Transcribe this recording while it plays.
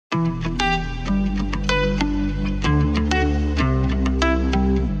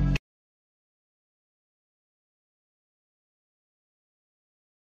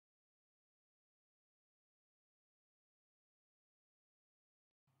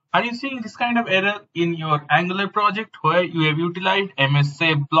Are you seeing this kind of error in your Angular project where you have utilized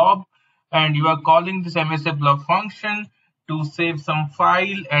msSaveBlob and you are calling this msSaveBlob function to save some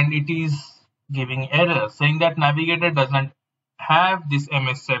file and it is giving error saying that Navigator doesn't have this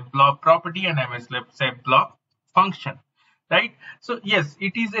msSaveBlob property and msSaveBlob function, right? So yes,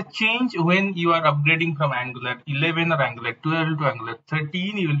 it is a change when you are upgrading from Angular 11 or Angular 12 to Angular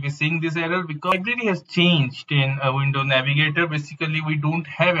 13. You will be seeing this error because library has changed in Windows Navigator. Basically, we don't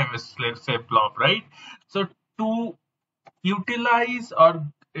have msSaveBlob, right? So to utilize or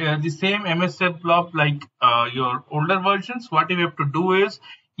the same msSaveBlob like your older versions, what you have to do is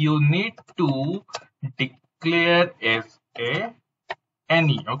you need to declare as a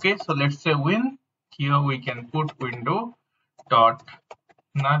any. Okay, so let's say win. Here we can put window dot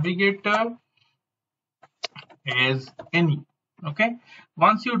navigator as any. Okay,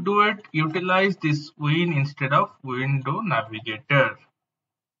 once you do it, utilize this win instead of window navigator.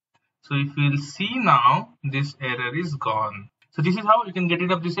 So if you'll see now, this error is gone. So this is how you can get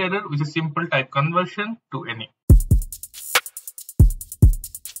rid of this error with a simple type conversion to any.